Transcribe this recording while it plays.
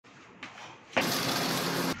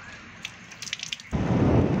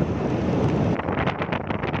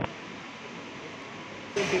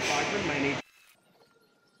मैंने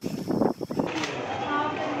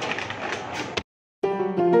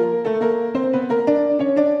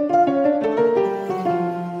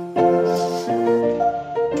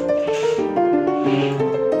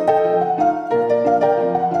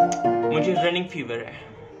मुझे running fever है,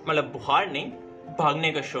 मतलब बुखार नहीं,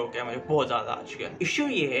 भागने का शौक है मुझे बहुत ज़्यादा आजकल। इशू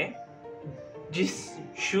ये है, जिस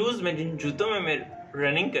शूज़ में, जिन जूतों में मैं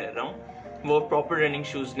रनिंग कर रहा हूँ वो प्रॉपर रनिंग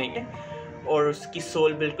शूज़ नहीं है और उसकी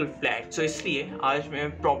सोल बिल्कुल फ्लैट। सो इसलिए आज मैं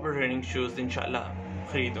प्रॉपर रनिंग शूज़ इंशाल्लाह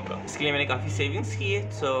ख़रीदूँगा। इसके लिए मैंने काफ़ी सेविंग्स की है,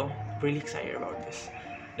 so really excited about this.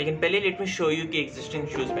 लेकिन पहले लेट मी शो यू कि एग्जिस्टिंग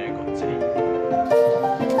शूज़ मेरे कौन से हैं।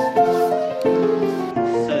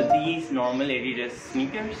 नॉर्मल एडिडास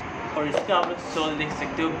स्नीकर्स, और इसका आप सोल देख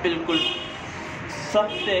सकते हो बिल्कुल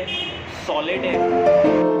सख्त है, सॉलिड है।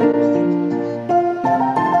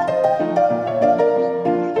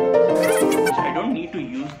 I don't need to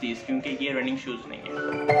use this क्योंकि ये रनिंग शूज नहीं है।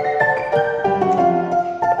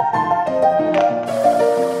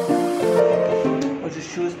 और जो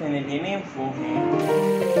शूज मैंने लेने हैं वो हैं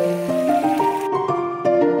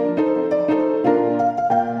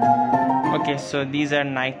Okay, so these are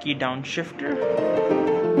Nike Downshifter.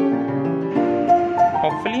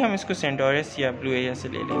 Hopefully हम इसको सेंटोरस या ब्लू एरिया से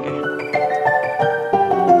ले लेंगे।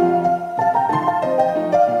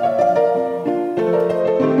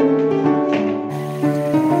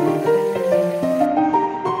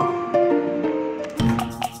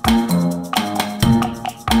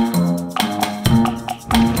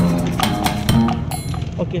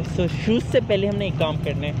 Okay, so शूज़ से पहले हमने एक काम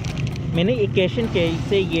करना है। मैंने एकेशन के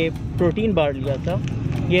से ये प्रोटीन बार लिया था,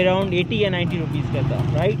 ये अराउंड 80 या 90 रुपीज़ का था,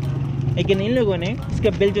 राइट। लेकिन इन लोगों ने इसका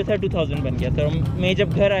बिल जो था 2000 बन गया था, और मैं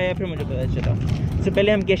जब घर आया फिर मुझे पता चला। तो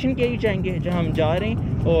पहले हम कैशन के ही जाएंगे जहाँ हम जा रहे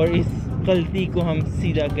हैं और इस गलती को हम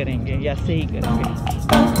सीधा करेंगे या सही करेंगे।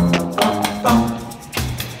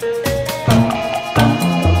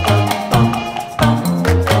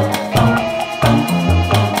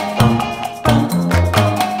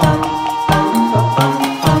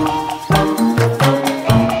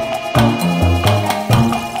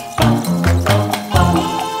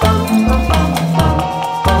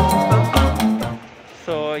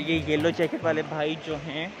 ये येलो जैकेट वाले भाई जो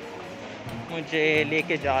हैं मुझे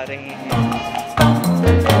लेके जा रहे हैं।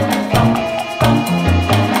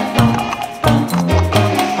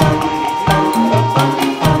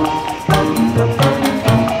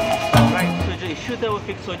 राइट, तो जो इशू था वो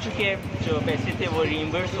फिक्स हो चुके हैं, जो पैसे थे वो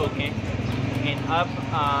रीइंबर्स हो गए। लेकिन अब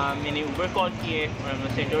मैंने ऊबर कॉल किए और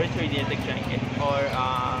हम सेंटोरस थोड़ी देर तक जाएंगे, और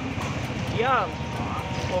या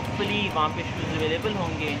होपफुली वहाँ पे शूज़ अवेलेबल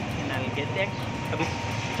होंगे and I will get that. अभी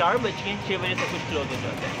 4 बज गए, 6 बजे तक कुछ क्लोज हो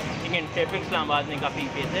जाता है। लेकिन ट्रैफिक इस्लामाबाद में काफ़ी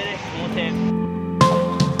बेहतर है, स्मूथ है।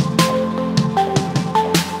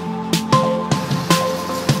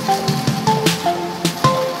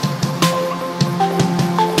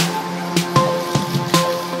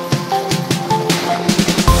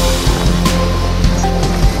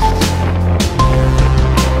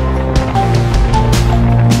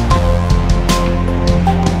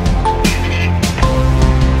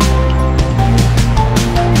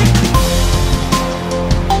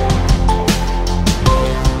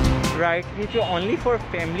 ये जो ओनली फॉर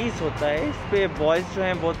फैमिलीज़ होता है, इस पे बॉयज़ जो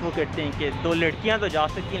हैं बहुत वो करते हैं कि 2 लड़कियां तो जा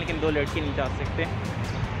सकती हैं लेकिन 2 लड़के नहीं जा सकते।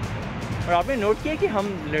 और आपने नोट किया कि हम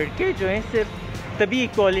लड़के जो हैं सिर्फ तभी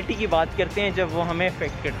इक्वालिटी की बात करते हैं जब वो हमें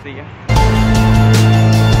अफेक्ट करती है।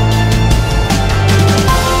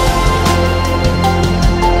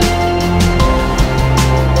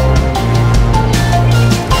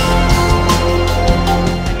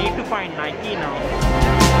 I need to find Nike now.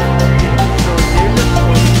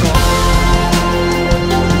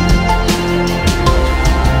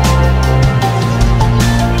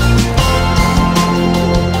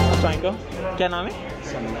 क्या नाम है?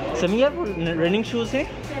 समिया। वो रनिंग शूज़ है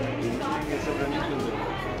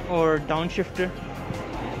और डाउन शिफ्टर।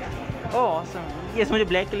 ओह ऑसम, यस मुझे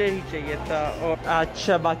ब्लैक कलर ही चाहिए था। और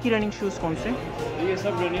अच्छा, बाकी रनिंग शूज़ कौन से? ये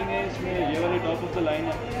सब रनिंग है। इसमें ये वाले टॉप ऑफ द लाइन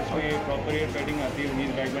है, इसमें प्रॉपर एयर पैडिंग आती है, नीज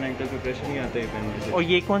बैक एंकल पे प्रेशर नहीं आता है पहनने से। और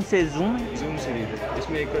ये कौन से? जूम है? जूम सीरीज़ है,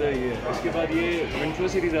 इसमें एक कलर ये है। उसके बाद ये विंट्रो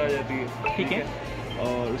सीरीज़ आ जाती है, ठीक है।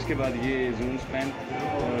 और उसके बाद ये जूम स्पैन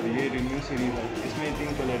और ये रिन्यू सीरीज़ है, इसमें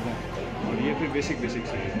 3 कलर हैं। और ये फिर बेसिक सीरीज़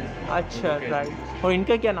है। अच्छा, राइट। और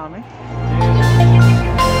इनका क्या नाम है?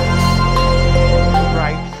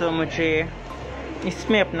 राइट, सो मुझे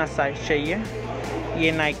इसमें अपना साइज़ चाहिए।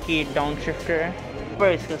 ये नाइकी डाउन शिफ्टर है,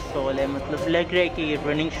 पर इसका सोल है, मतलब लग रहा है कि ये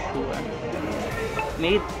रनिंग शू है।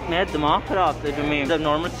 मेरा दिमाग ख़राब था जो मैं मतलब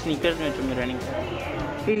नॉर्मल स्नीकर्स में जो मैं रनिंग कर।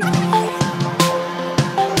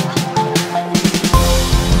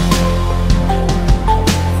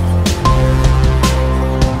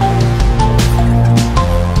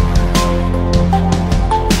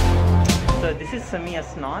 दिस इज़ समी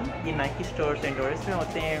असनान, ये नाइकी स्टोर सेंट लॉरेंस में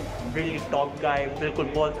होते हैं। रियली टॉप गाय, बिल्कुल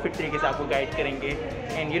बहुत फिट तरीके से आपको गाइड करेंगे।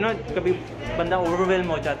 एंड यू नो कभी बंदा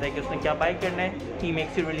ओवरवेलम हो जाता है कि उसने क्या बाय करना है, he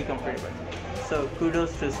makes you really comfortable. So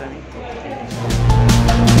kudos to समी।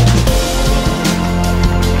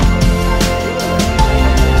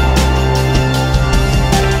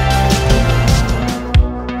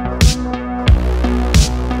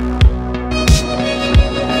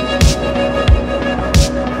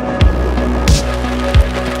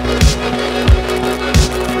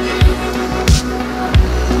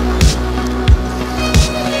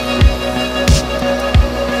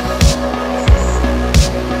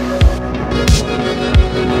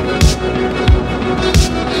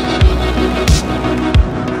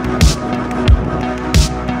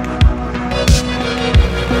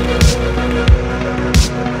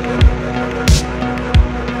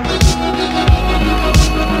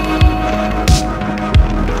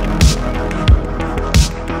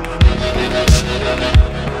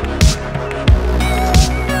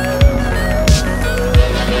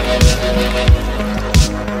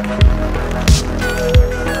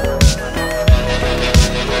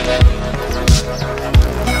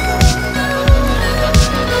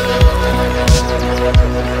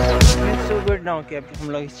 कि अब हम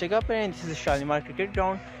लोग इस जगह पर हैं, this is Shalimar cricket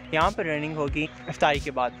ground. यहाँ पर रनिंग होगी इफ्तारी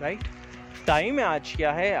के बाद, राइट। इफ्तारी में आज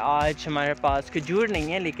क्या है, आज हमारे पास खजूर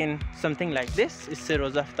नहीं है, लेकिन समथिंग लाइक दिस, इससे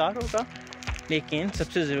रोज़ा इफ्तार होगा। लेकिन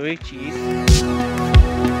सबसे ज़रूरी चीज़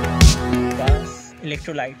बस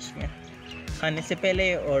इलेक्ट्रोलाइट्स में, खाने से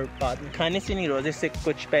पहले और बाद में। खाने से नहीं, रोज़े से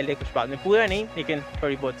कुछ पहले कुछ बाद में, पूरा नहीं लेकिन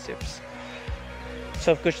थोड़ी बहुत सिप्स।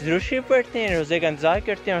 सब कुछ ज़रूर शरीफ पढ़ते हैं, रोज़े का इंतज़ार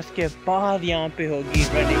करते हैं, और उसके बाद यहाँ पे होगी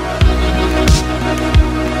रनिंग।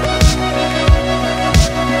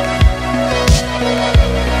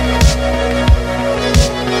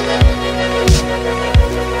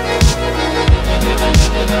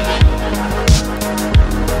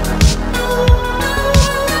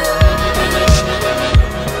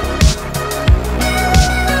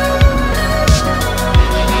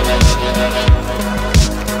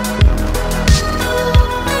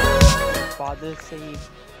 से ही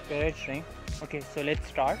पैरेज रहे। Okay so let's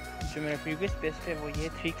start. जो मेरा प्रीवियस बेस्ट है वो ये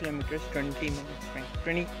 3 किलोमीटर्स 23 मिनट्स में।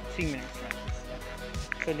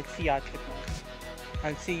 सो लेट्स सी आज कितना।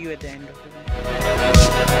 I will see you at the end of the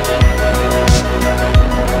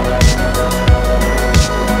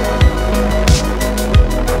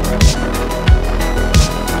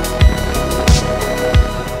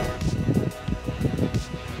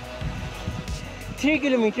Three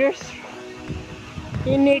kilometers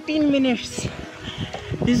in 18 minutes.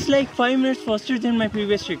 This is like 5 minutes faster than my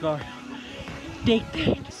previous record. Take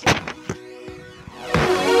that.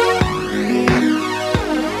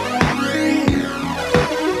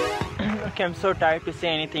 Okay, I'm so tired to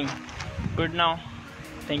say anything. Good now.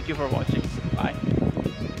 Thank you for watching. Bye.